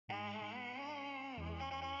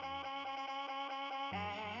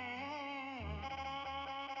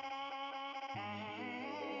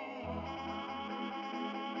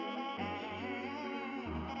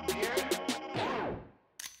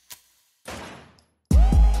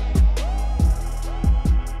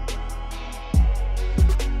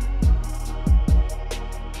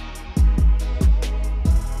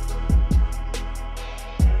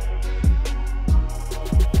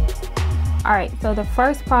Alright, so the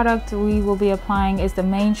first product we will be applying is the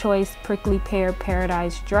Main Choice Prickly Pear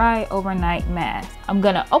Paradise Dry Overnight Mask. I'm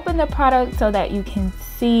gonna open the product so that you can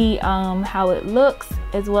see how it looks,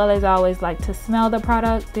 as well as I always like to smell the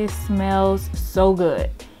product. This smells so good.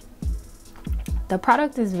 The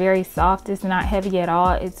product is very soft, it's not heavy at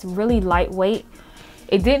all, it's really lightweight.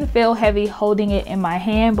 It didn't feel heavy holding it in my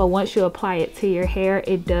hand, but once you apply it to your hair,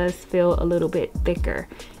 it does feel a little bit thicker.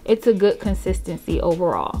 It's a good consistency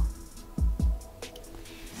overall.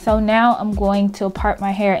 So now I'm going to part my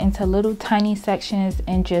hair into little tiny sections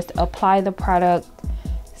and just apply the product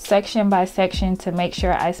section by section to make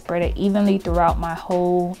sure I spread it evenly throughout my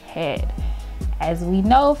whole head. As we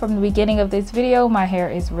know from the beginning of this video, my hair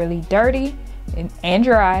is really dirty and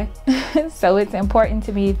dry, so it's important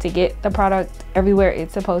to me to get the product everywhere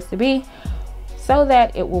it's supposed to be so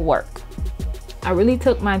that it will work. I really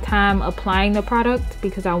took my time applying the product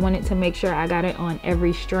because I wanted to make sure I got it on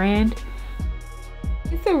every strand.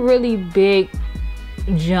 It's a really big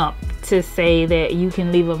jump to say that you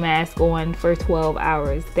can leave a mask on for 12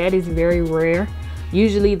 hours. That is very rare.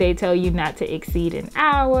 Usually they tell you not to exceed an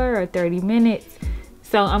hour or 30 minutes.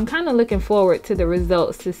 So I'm kind of looking forward to the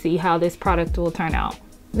results to see how this product will turn out.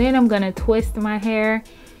 Then I'm going to twist my hair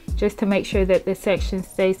just to make sure that the sections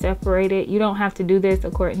stay separated. You don't have to do this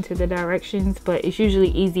according to the directions, but it's usually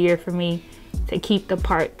easier for me to keep the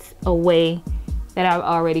parts away that I've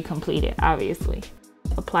already completed, obviously.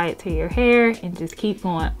 Apply it to your hair and just keep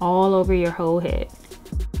going all over your whole head.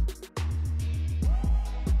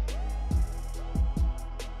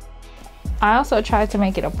 I also tried to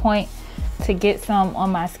make it a point to get some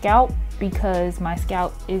on my scalp because my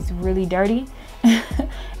scalp is really dirty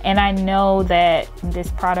and I know that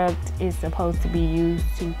this product is supposed to be used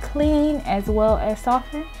to clean as well as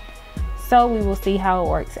soften. So we will see how it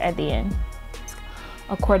works at the end.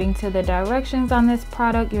 According to the directions on this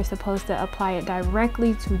product, you're supposed to apply it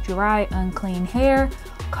directly to dry, unclean hair,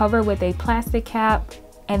 cover with a plastic cap,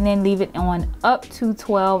 and then leave it on up to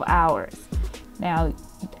 12 hours. Now,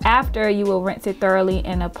 after, you will rinse it thoroughly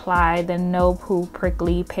and apply the No Poo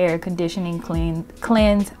Prickly Pear Conditioning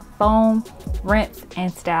Cleanse Foam, rinse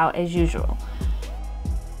and style as usual.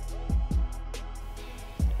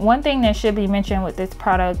 One thing that should be mentioned with this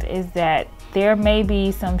product is that there may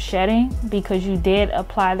be some shedding because you did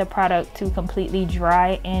apply the product to completely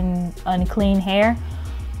dry and unclean hair.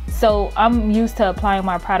 So I'm used to applying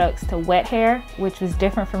my products to wet hair, which was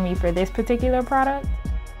different for me for this particular product.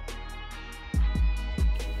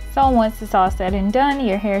 So once it's all said and done,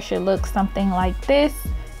 your hair should look something like this.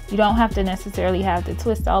 You don't have to necessarily have the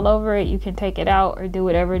twist all over it. You can take it out or do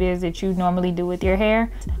whatever it is that you normally do with your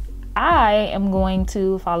hair. I am going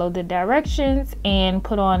to follow the directions and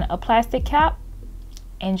put on a plastic cap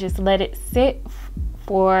and just let it sit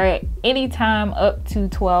for any time up to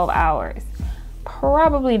 12 hours.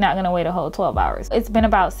 Probably not gonna wait a whole 12 hours. It's been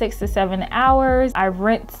about 6 to 7 hours. I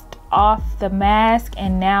rinsed off the mask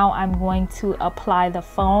and now I'm going to apply the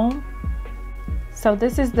foam. So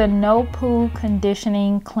this is the No Poo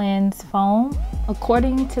Conditioning Cleanse Foam.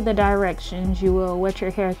 According to the directions, you will wet your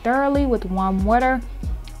hair thoroughly with warm water.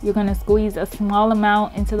 You're gonna squeeze a small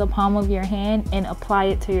amount into the palm of your hand and apply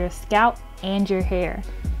it to your scalp and your hair.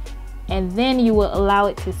 And then you will allow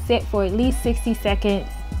it to sit for at least 60 seconds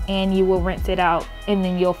and you will rinse it out and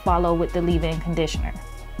then you'll follow with the leave-in conditioner.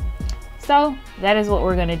 So that is what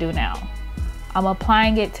we're gonna do now. I'm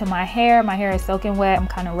applying it to my hair. My hair is soaking wet. I'm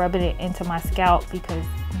kind of rubbing it into my scalp because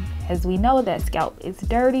as we know, that scalp is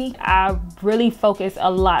dirty. I really focus a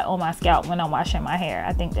lot on my scalp when I'm washing my hair.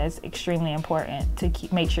 I think that's extremely important to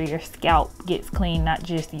make sure your scalp gets clean, not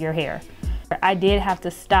just your hair. I did have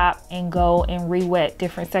to stop and go and re-wet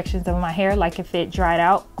different sections of my hair, like if it dried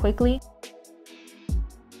out quickly.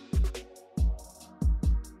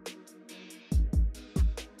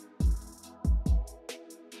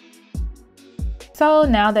 So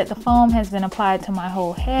now that the foam has been applied to my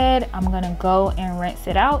whole head, I'm gonna go and rinse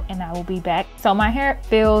it out and I will be back. So my hair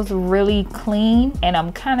feels really clean and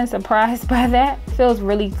I'm kind of surprised by that. It feels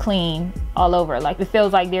really clean all over. Like it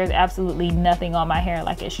feels like there's absolutely nothing on my hair.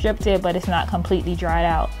 Like it stripped it, but it's not completely dried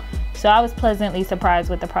out. So I was pleasantly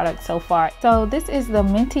surprised with the product so far. So this is the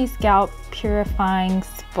Minty Scalp Purifying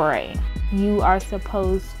Spray. You are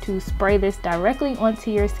supposed to spray this directly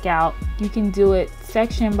onto your scalp. You can do it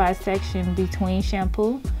section by section between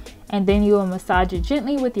shampoo and then you will massage it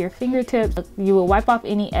gently with your fingertips. You will wipe off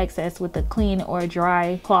any excess with a clean or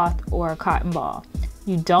dry cloth or a cotton ball.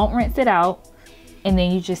 You don't rinse it out, and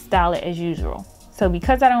then you just style it as usual. So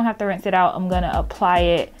because I don't have to rinse it out, I'm gonna apply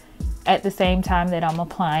it at the same time that I'm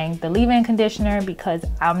applying the leave-in conditioner, because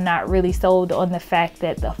I'm not really sold on the fact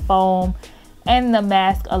that the foam and the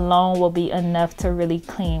mask alone will be enough to really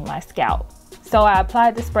clean my scalp. So I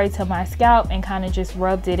applied the spray to my scalp and kind of just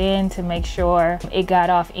rubbed it in to make sure it got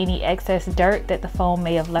off any excess dirt that the foam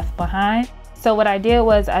may have left behind. So what I did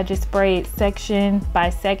was I just sprayed section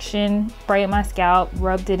by section, sprayed my scalp,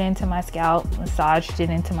 rubbed it into my scalp, massaged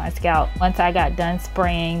it into my scalp. Once I got done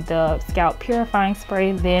spraying the scalp purifying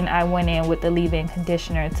spray, then I went in with the leave-in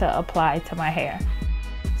conditioner to apply to my hair.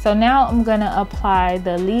 So now I'm gonna apply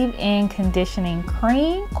the leave-in conditioning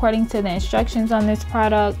cream. According to the instructions on this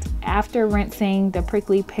product, after rinsing the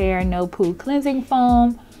prickly pear no poo cleansing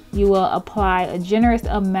foam, you will apply a generous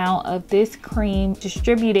amount of this cream,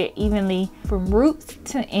 distribute it evenly from roots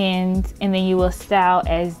to ends, and then you will style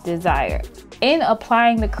as desired. In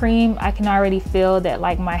applying the cream, I can already feel that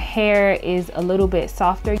like my hair is a little bit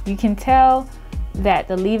softer. You can tell that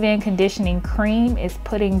the leave-in conditioning cream is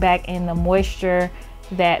putting back in the moisture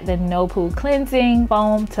that the no poo cleansing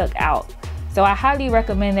foam took out. So I highly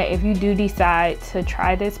recommend that if you do decide to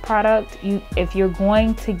try this product, if you're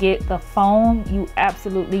going to get the foam, you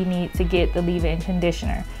absolutely need to get the leave-in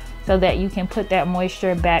conditioner so that you can put that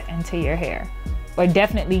moisture back into your hair. Or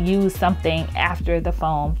definitely use something after the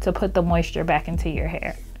foam to put the moisture back into your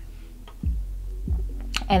hair.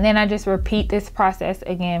 And then I just repeat this process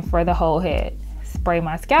again for the whole head. Spray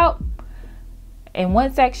my scalp in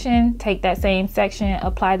one section, take that same section,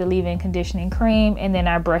 apply the leave-in conditioning cream, and then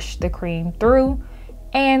I brushed the cream through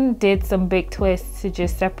and did some big twists to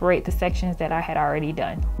just separate the sections that I had already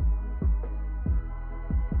done.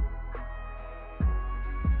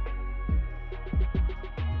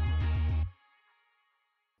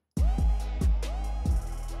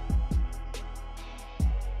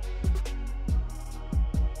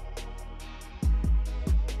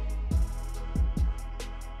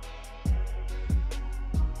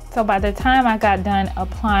 So by the time I got done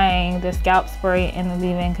applying the scalp spray and the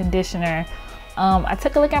leave-in conditioner, I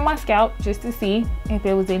took a look at my scalp just to see if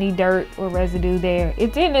there was any dirt or residue there.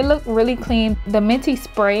 It didn't. It looked really clean. The minty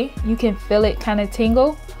spray, you can feel it kind of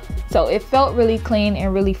tingle. So it felt really clean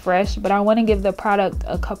and really fresh, but I want to give the product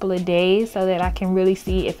a couple of days so that I can really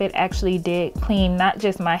see if it actually did clean not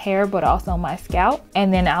just my hair, but also my scalp.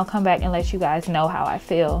 And then I'll come back and let you guys know how I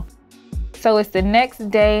feel. So it's the next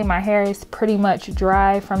day. My hair is pretty much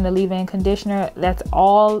dry from the leave-in conditioner. That's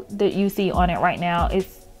all that you see on it right now.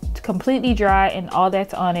 It's completely dry, and all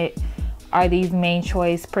that's on it are these Main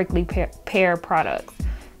Choice prickly pear products.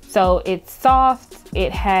 So it's soft.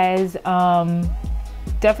 It has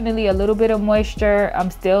definitely a little bit of moisture. I'm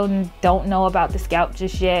still don't know about the scalp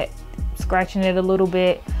just yet. Scratching it a little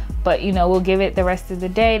bit, but you know, we'll give it the rest of the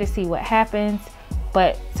day to see what happens.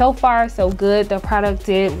 But so far so good. The product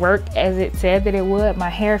did work as it said that it would. My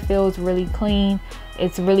hair feels really clean.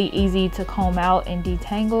 It's really easy to comb out and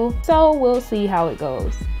detangle. So we'll see how it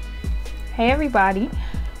goes. Hey everybody.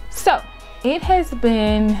 So it has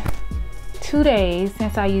been 2 days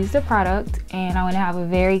since I used the product, and I want to have a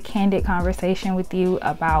very candid conversation with you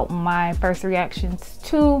about my first reactions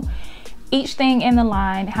to each thing in the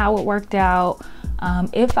line, how it worked out,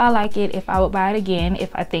 if I like it, if I would buy it again,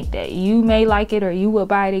 if I think that you may like it or you would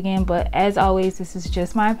buy it again. But as always, this is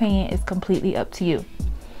just my opinion. It's completely up to you.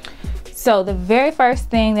 So the very first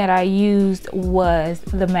thing that I used was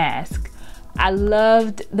the mask. I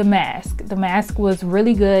loved the mask. The mask was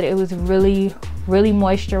really good. It was really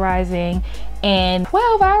moisturizing. And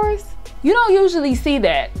 12 hours, you don't usually see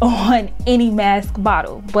that on any mask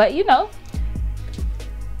bottle, but you know,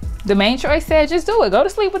 the Main Choice said just do it, go to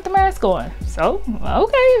sleep with the mask on. So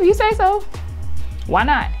okay, if you say so, why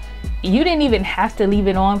not? You didn't even have to leave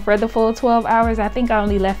it on for the full 12 hours. I think I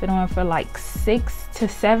only left it on for like 6 to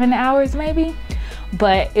 7 hours maybe.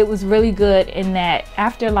 But it was really good in that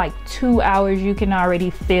after like 2 hours, you can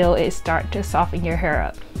already feel it start to soften your hair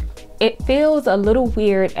up. It feels a little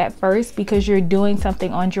weird at first because you're doing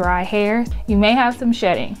something on dry hair. You may have some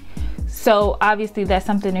shedding. So obviously that's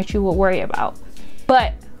something that you would worry about.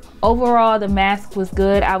 But overall, the mask was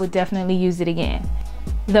good. I would definitely use it again.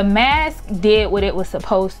 The mask did what it was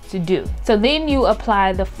supposed to do. So then you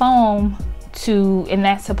apply the foam and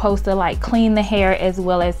that's supposed to like clean the hair as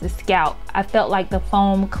well as the scalp. I felt like the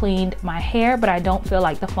foam cleaned my hair, but I don't feel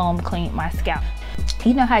like the foam cleaned my scalp.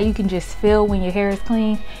 You know how you can just feel when your hair is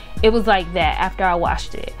clean? It was like that after I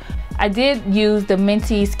washed it. I did use the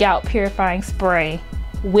minty scalp purifying spray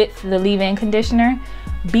with the leave-in conditioner.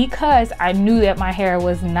 because I knew that my hair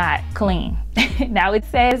was not clean. Now it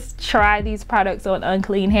says try these products on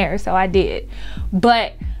unclean hair, so I did,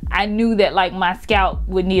 but I knew that like my scalp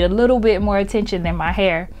would need a little bit more attention than my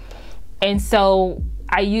hair, and so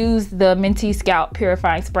I used the Minty Scalp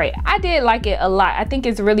Purifying Spray. I did like it a lot. I think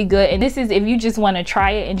it's really good, and this is if you just want to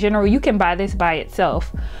try it in general. You can buy this by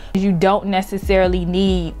itself. You don't necessarily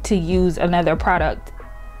need to use another product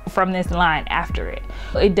from this line after it.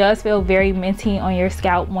 It does feel very minty on your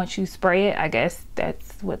scalp once you spray it. I guess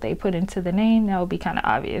that's what they put into the name. That would be kind of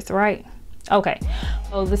obvious, right? Okay,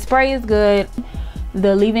 so the spray is good.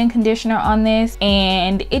 The leave-in conditioner on this,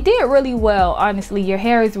 and it did really well. Honestly, your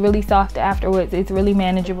hair is really soft afterwards. It's really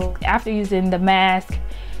manageable. After using the mask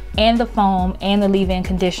and the foam and the leave-in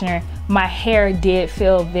conditioner, my hair did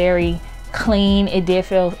feel very clean. It did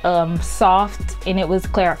feel soft, and it was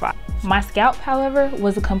clarified. My scalp, however,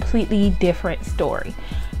 was a completely different story.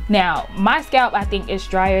 Now, my scalp, I think, is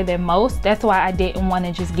drier than most. That's why I didn't want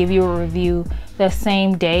to just give you a review the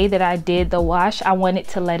same day that I did the wash. I wanted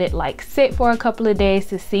to let it like sit for a couple of days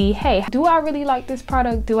to see, hey, do I really like this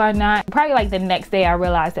product? Do I not? Probably like the next day I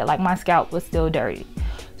realized that like my scalp was still dirty.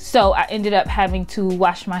 So I ended up having to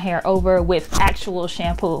wash my hair over with actual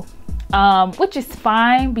shampoo, which is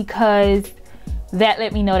fine because that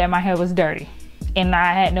let me know that my hair was dirty and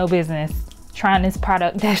I had no business trying this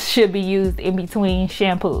product that should be used in between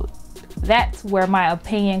shampoos. That's where my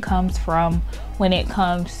opinion comes from when it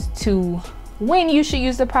comes to when you should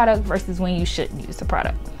use the product versus when you shouldn't use the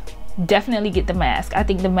product. Definitely get the mask. I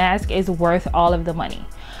think the mask is worth all of the money.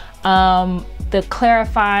 The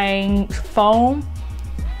clarifying foam,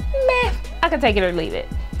 meh, I could take it or leave it.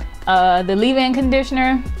 The leave-in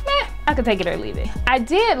conditioner, meh, I could take it or leave it. I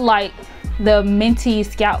did like the Minty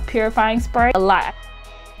Scalp Purifying Spray a lot.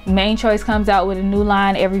 Main Choice comes out with a new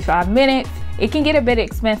line every 5 minutes. It can get a bit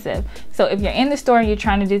expensive. So if you're in the store and you're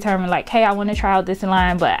trying to determine like, hey, I want to try out this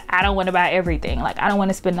line, but I don't want to buy everything. Like I don't want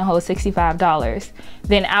to spend the whole $65.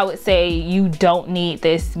 Then I would say you don't need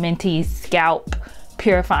this Minty Scalp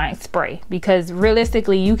Purifying Spray, because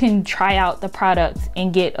realistically you can try out the products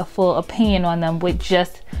and get a full opinion on them with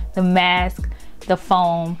just the mask, the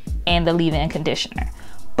foam, and the leave-in conditioner.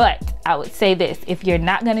 But I would say this, if you're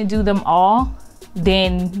not going to do them all,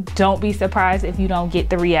 then don't be surprised if you don't get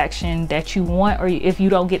the reaction that you want, or if you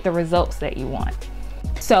don't get the results that you want.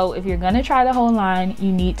 So if you're gonna try the whole line,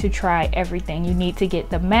 you need to try everything. You need to get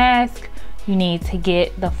the mask, you need to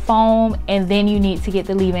get the foam, and then you need to get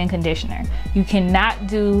the leave-in conditioner. You cannot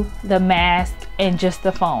do the mask and just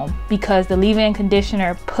the foam, because the leave-in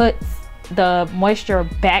conditioner puts the moisture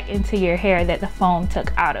back into your hair that the foam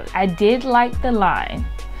took out of it. I did like the line,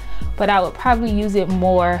 but I would probably use it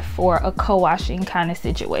more for a co-washing kind of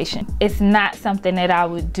situation. It's not something that I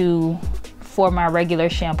would do for my regular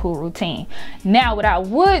shampoo routine. Now, what I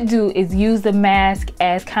would do is use the mask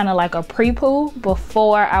as kind of like a pre-poo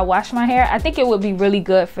before I wash my hair. I think it would be really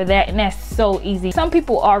good for that, and that's so easy. Some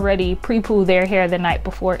people already pre-poo their hair the night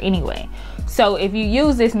before anyway. So if you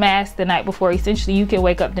use this mask the night before, essentially you can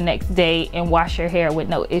wake up the next day and wash your hair with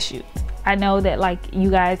no issues. I know that like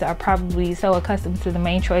you guys are probably so accustomed to the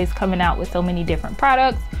Main Choice coming out with so many different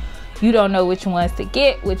products. You don't know which ones to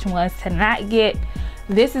get, which ones to not get.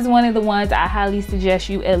 This is one of the ones I highly suggest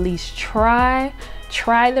you at least try.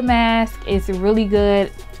 Try the mask, it's really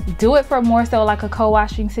good. Do it for more so like a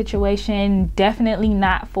co-washing situation. Definitely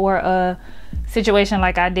not for a situation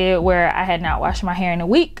like I did where I had not washed my hair in a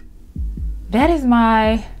week. That is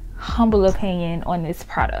my humble opinion on this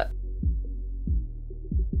product.